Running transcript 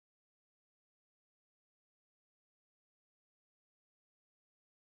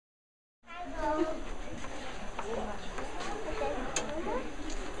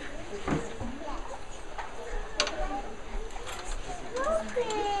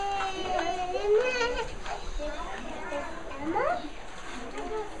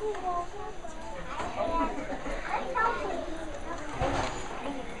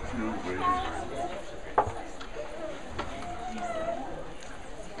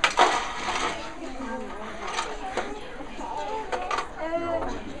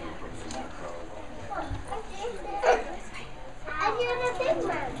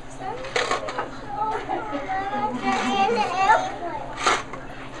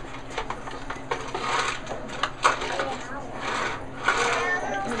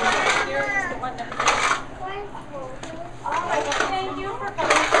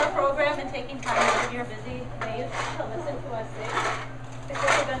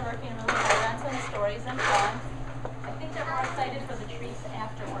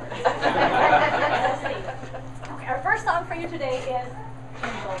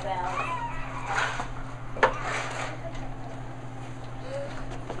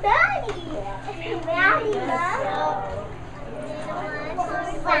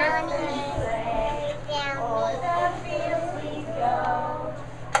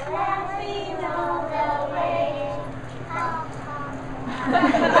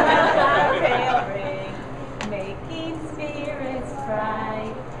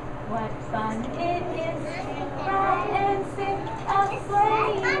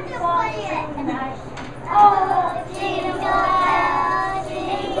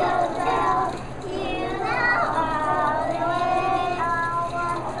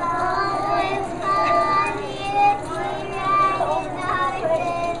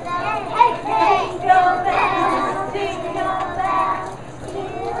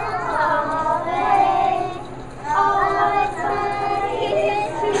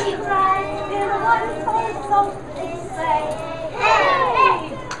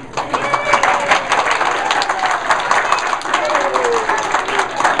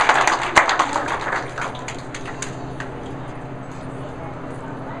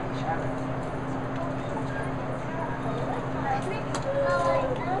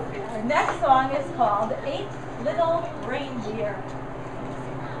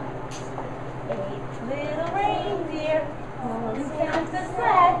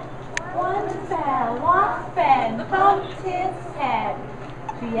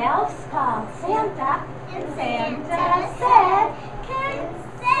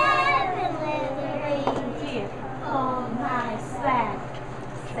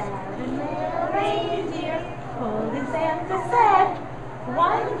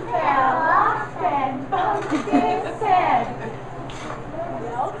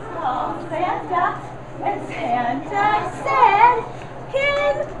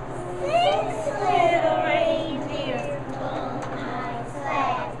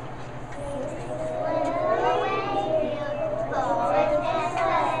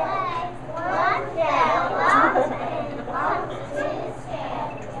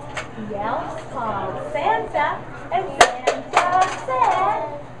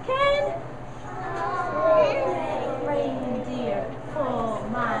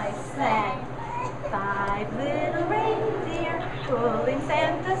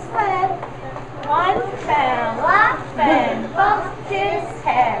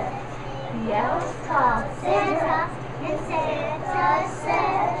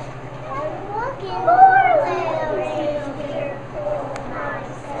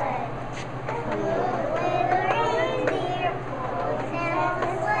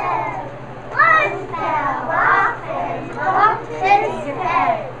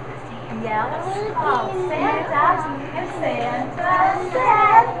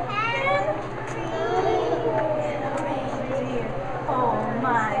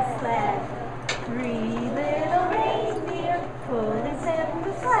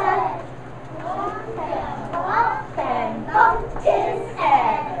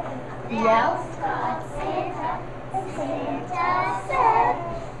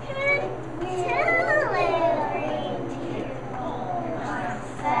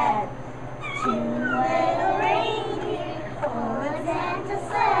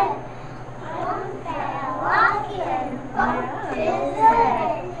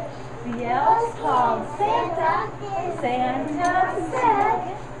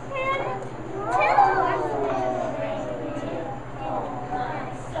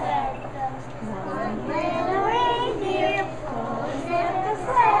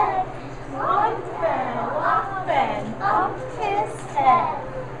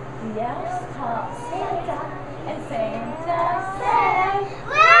Yes, called Santa, and Santa said,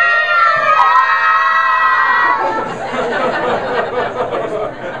 "Wow!"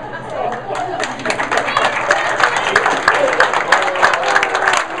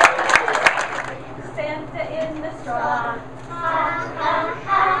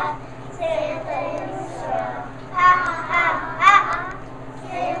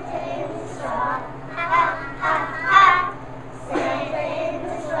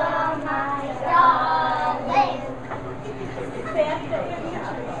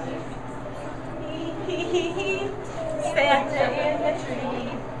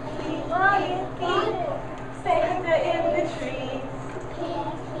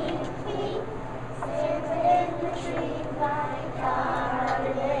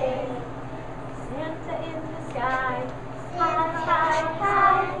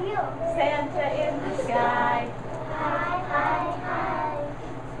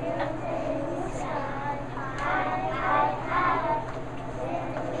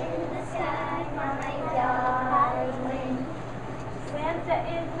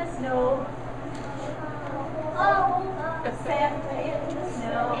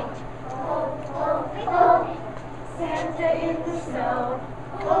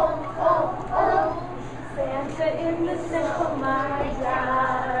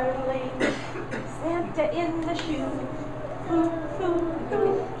 the shoe. Hoo, hoo,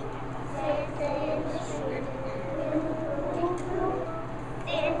 hoo. Santa in the shoe.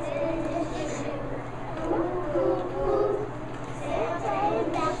 Santa in the shoe. Santa in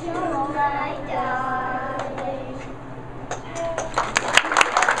the shoe, my darling.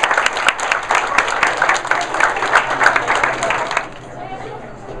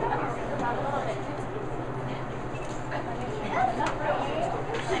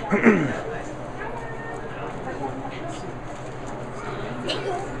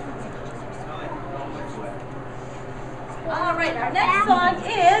 All right, our next song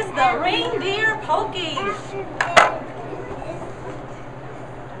is the Reindeer Polka.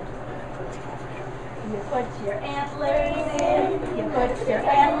 You put your antlers in, you put your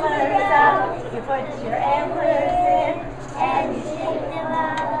antlers out, you put your antlers in, and you shake them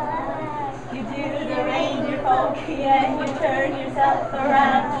out. You do the reindeer polka and you turn yourself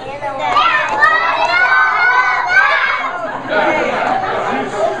around.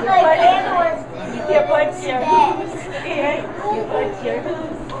 You put your hooves in, you put your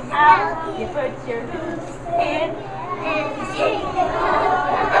hooves out, you put your hooves in, and you shake them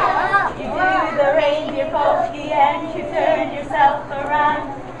out. You do the reindeer polka and you turn yourself around.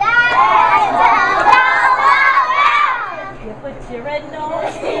 You put your red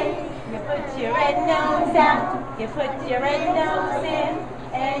nose in, you put your red nose out, you put your red nose in,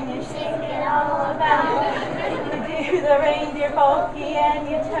 and you shake it all about. You do the reindeer polka and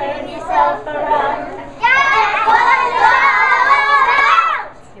you turn yourself around.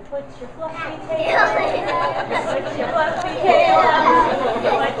 You put your fluffy tail in, you put your fluffy tail on,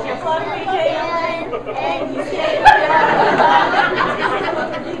 you put your fluffy tail in, and you shake it all about.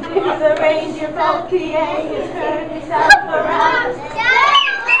 You do the reindeer polka and you turn yourself around.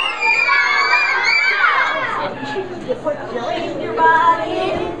 You put your reindeer body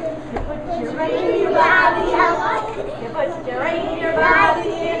in, you put your reindeer body out, you put your reindeer body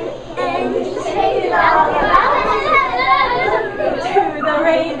in, and you shake it all about. You do the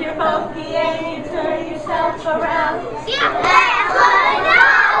reindeer polka and you turn yourself around.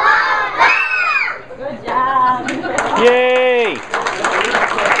 Good job. Yay!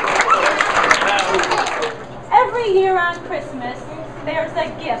 Every year on Christmas, there's a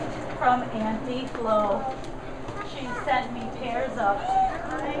gift from Auntie Flo. She sent me pairs of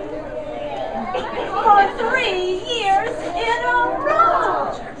for 3 years in a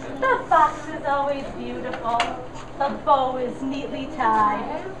row. The box is always beautiful. The bow is neatly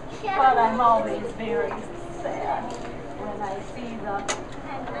tied. But I'm always very sad when I see the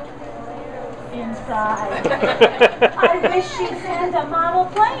inside. I wish she'd send a model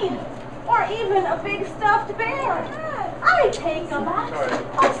plane or even a big stuffed bear. I'd take a box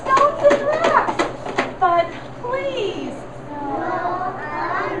of stones and rocks. But please,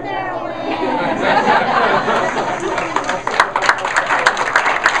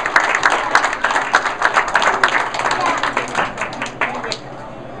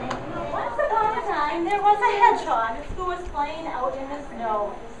 once upon a time, there was a hedgehog who was playing out in the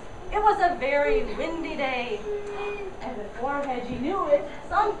snow. It was a very windy day, and before Hedgie knew it,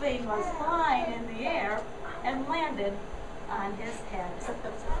 something was flying in the air and landed on his head.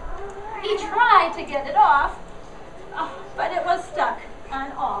 He tried to get it off, but it was stuck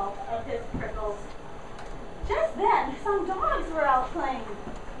on all of his prickles. Just then, some dogs were out playing.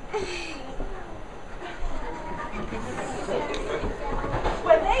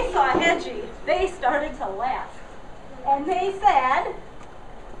 When they saw Hedgie, they started to laugh. And they said,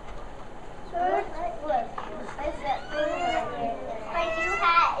 My new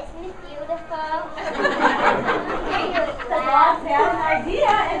hat, isn't it beautiful? the dogs had an idea,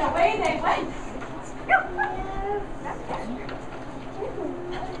 and away they went.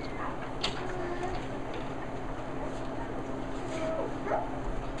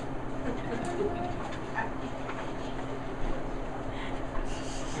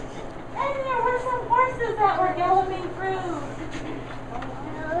 And there were some horses that were galloping through.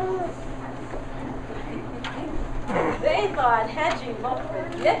 They thought Hedgie looked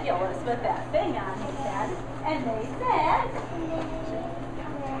ridiculous with that thing on his head, and they said,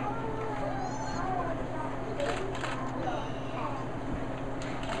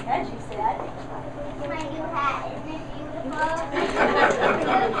 Hedgie said, My new hat, isn't it beautiful?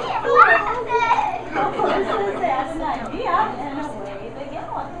 the horses had an idea, and away they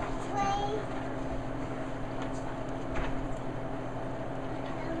galloped.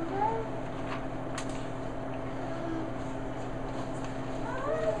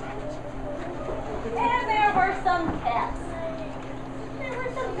 And there were some cats.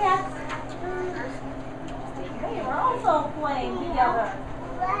 They were also playing together.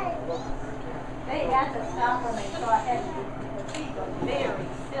 They had to stop for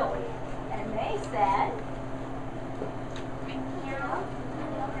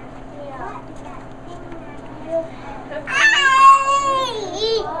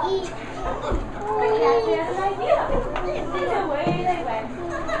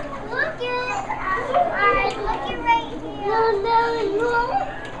And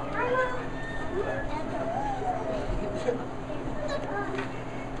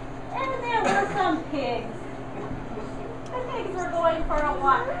there were some pigs. The pigs were going for a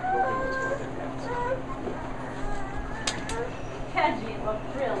walk. Kedgie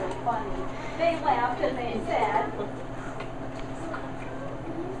looked really funny. They laughed and they said,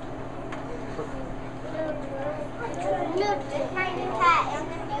 Look, this tiny cat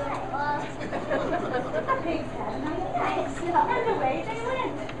isn't beautiful. the pigs had a nice day. And away they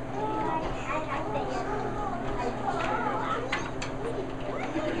went.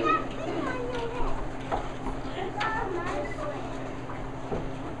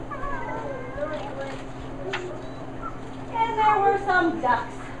 And there were some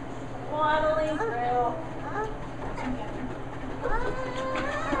ducks waddling through.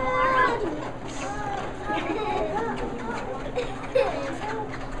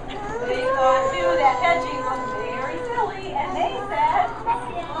 They thought too that Kedgie was very silly, and they said,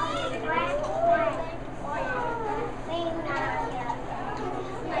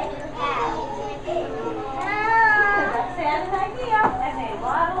 the ducks had an idea, and they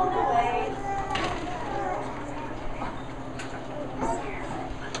waddled away.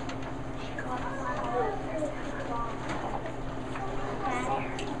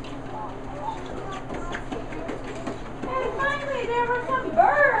 And finally there were some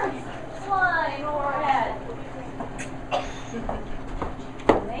birds flying overhead.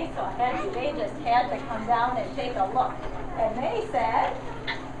 When they saw Kedgie, they just had to come down and take a look. And they said,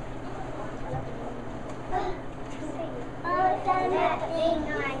 Oh, it's on that thing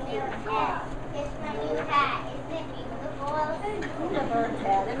on your head. It's my new hat. Isn't it beautiful? the birds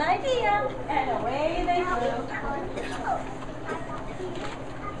had an idea, and away they flew.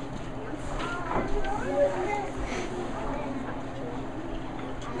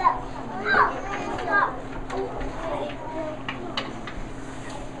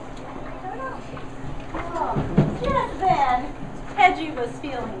 Just then, Kedgie was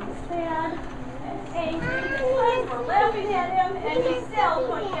feeling sad and angry. The boys were laughing at him, and he still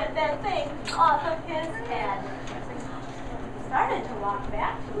couldn't get that thing off of his head. He started to walk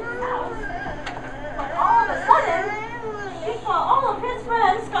back to his house, but all of a sudden, he saw all of his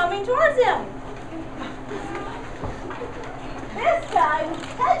friends coming towards him. This time,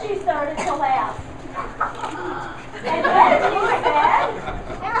 Kedgie started to laugh. And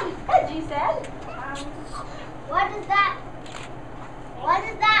Kedgie said, What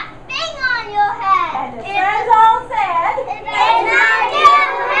is that thing on your head? and his friends all said, It's on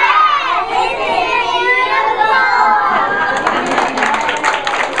your head! Isn't it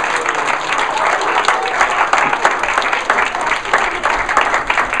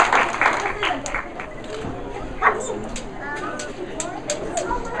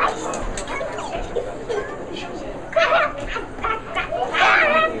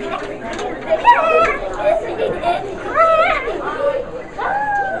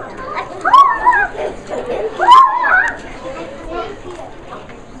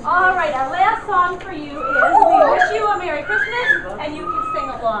all right, our last song for you is We Wish You a Merry Christmas, and you can sing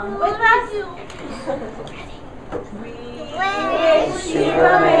along with us. We wish you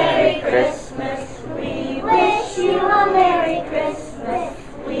a Merry Christmas. We wish you a Merry